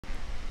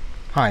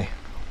Hi,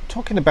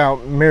 talking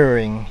about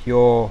mirroring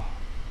your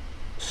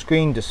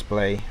screen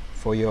display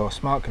for your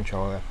smart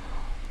controller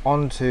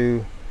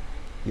onto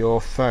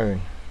your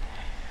phone.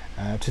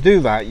 To do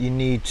that, you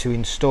need to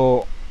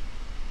install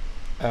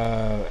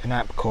an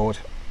app called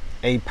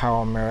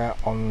Apowermirror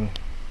on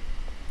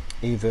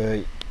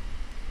either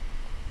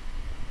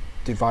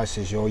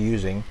devices you're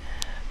using.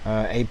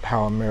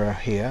 Apowermirror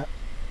here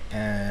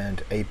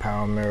and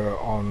Apowermirror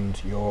on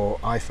your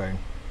iPhone.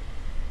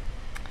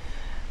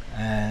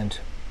 And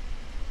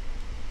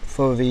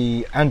for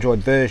the Android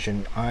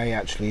version, I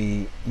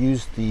actually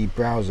used the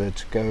browser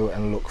to go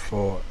and look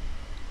for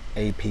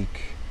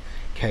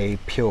APK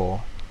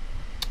Pure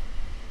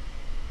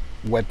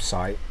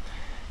website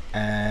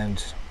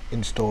and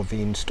install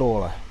the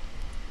installer.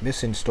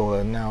 This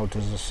installer now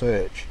does a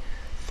search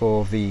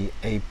for the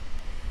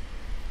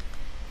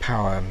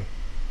Apowermirror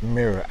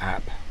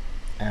app,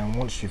 and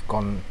once you've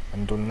gone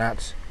and done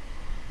that,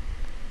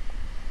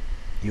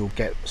 you'll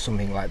get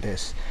something like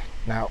this.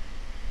 Now,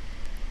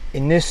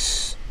 in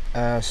this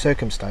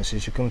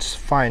circumstances, you can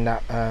find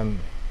that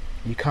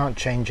you can't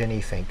change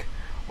anything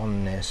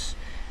on this,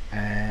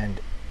 and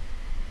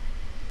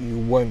you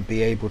won't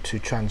be able to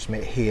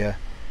transmit here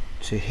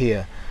to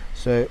here.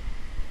 So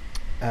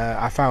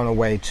I found a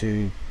way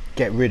to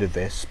get rid of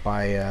this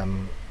by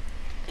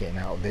getting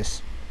out of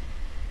this,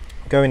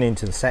 going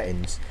into the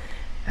settings,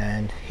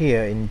 and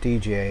here in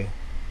DJI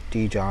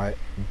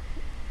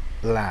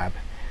Lab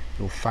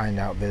you'll find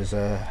out there's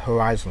a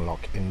horizon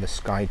lock in the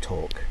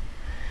skytalk.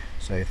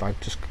 So if I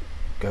just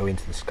go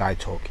into the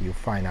skytalk, you'll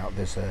find out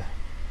there's a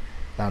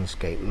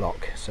landscape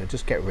lock. So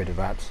just get rid of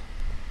that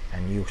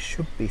and you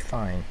should be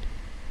fine.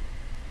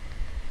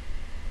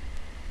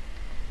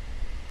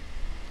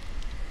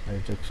 So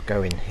just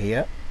go in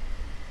here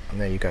and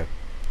there you go.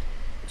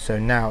 So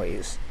now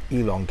it's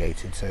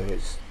elongated, so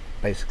it's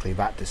basically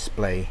that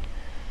display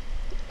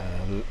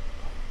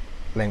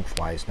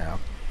lengthwise now.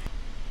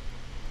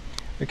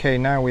 Okay,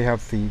 now we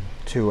have the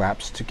two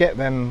apps. To get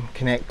them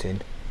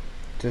connected,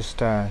 just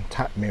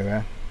tap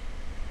mirror,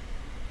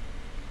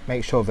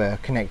 make sure they're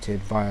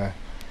connected via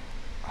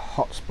a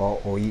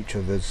hotspot or each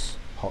other's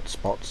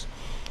hotspots,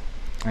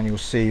 and you'll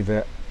see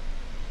that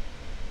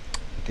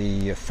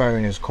the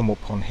phone has come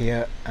up on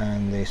here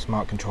and the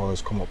smart controller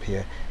has come up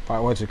here. If I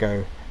were to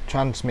go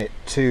transmit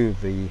to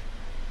the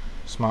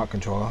smart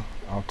controller,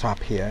 I'll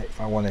tap here.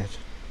 If I want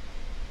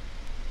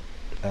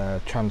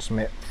to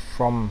transmit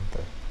from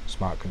the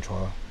smart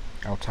controller,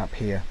 I'll tap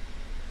here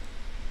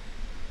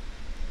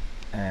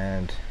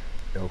and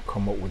it'll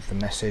come up with the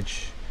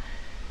message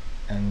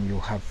and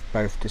you'll have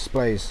both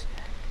displays.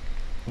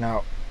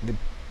 Now the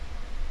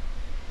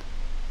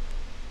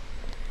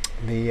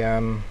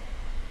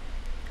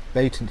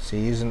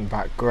latency isn't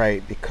that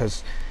great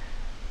because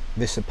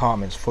this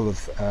apartment's full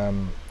of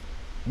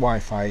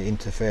Wi-Fi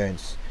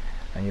interference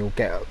and you'll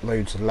get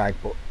loads of lag,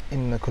 but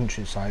in the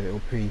countryside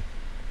it'll be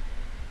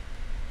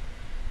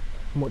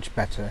much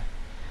better.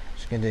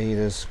 As you can see,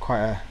 there's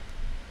quite a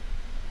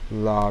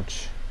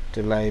large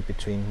delay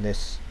between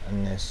this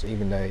and this,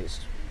 even though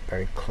it's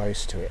very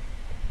close to it.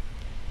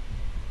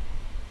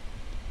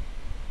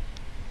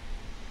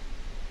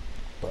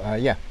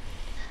 But yeah,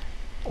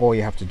 all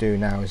you have to do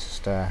now is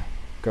just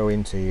go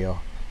into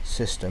your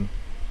system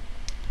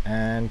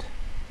and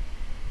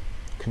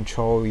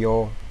control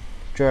your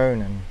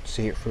drone and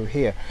see it through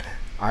here.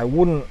 I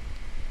wouldn't,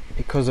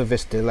 because of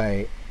this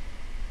delay,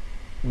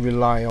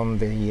 rely on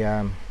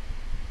the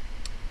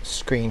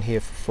screen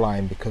here for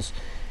flying, because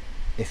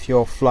if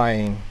you're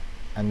flying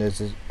and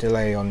there's a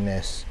delay on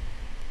this,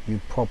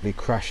 you probably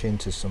crash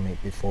into something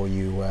before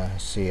you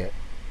see it.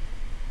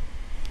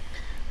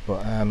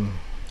 But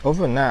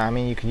other than that, I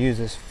mean, you can use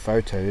this for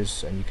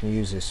photos and you can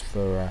use this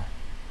for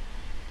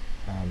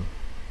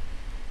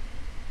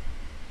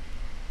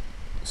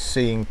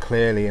seeing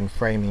clearly and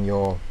framing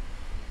your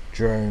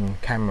drone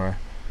camera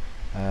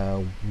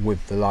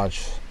with the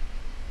large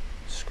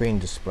screen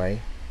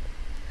display,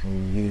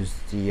 and use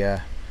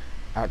the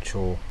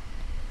actual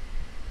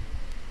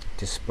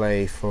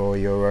display for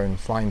your own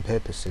flying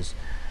purposes.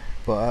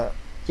 But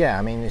yeah,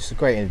 I mean, it's a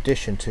great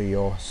addition to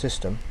your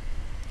system.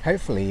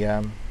 Hopefully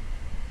yeah,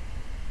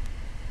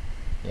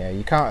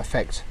 you can't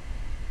affect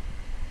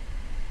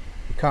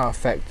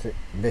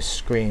this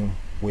screen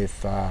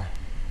with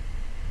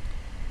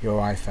your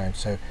iPhone,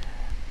 so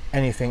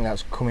anything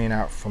that's coming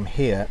out from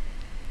here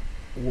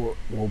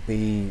will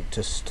be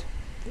just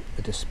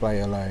the display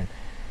alone.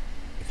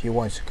 If you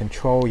want to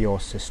control your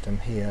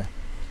system here,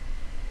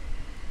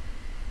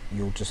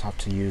 you'll just have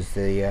to use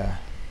the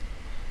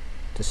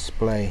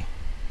display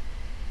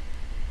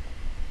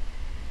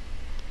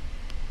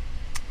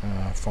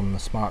from the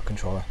smart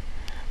controller.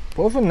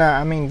 But other than that,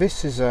 I mean,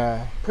 this is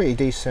a pretty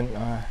decent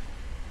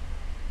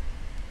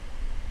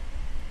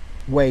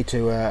way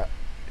to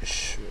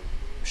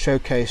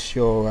showcase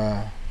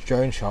your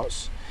drone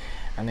shots,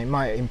 and it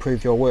might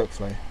improve your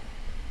workflow.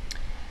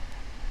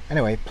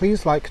 Anyway,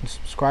 please like and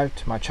subscribe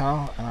to my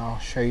channel and I'll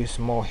show you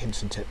some more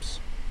hints and tips.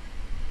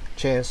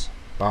 Cheers,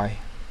 bye.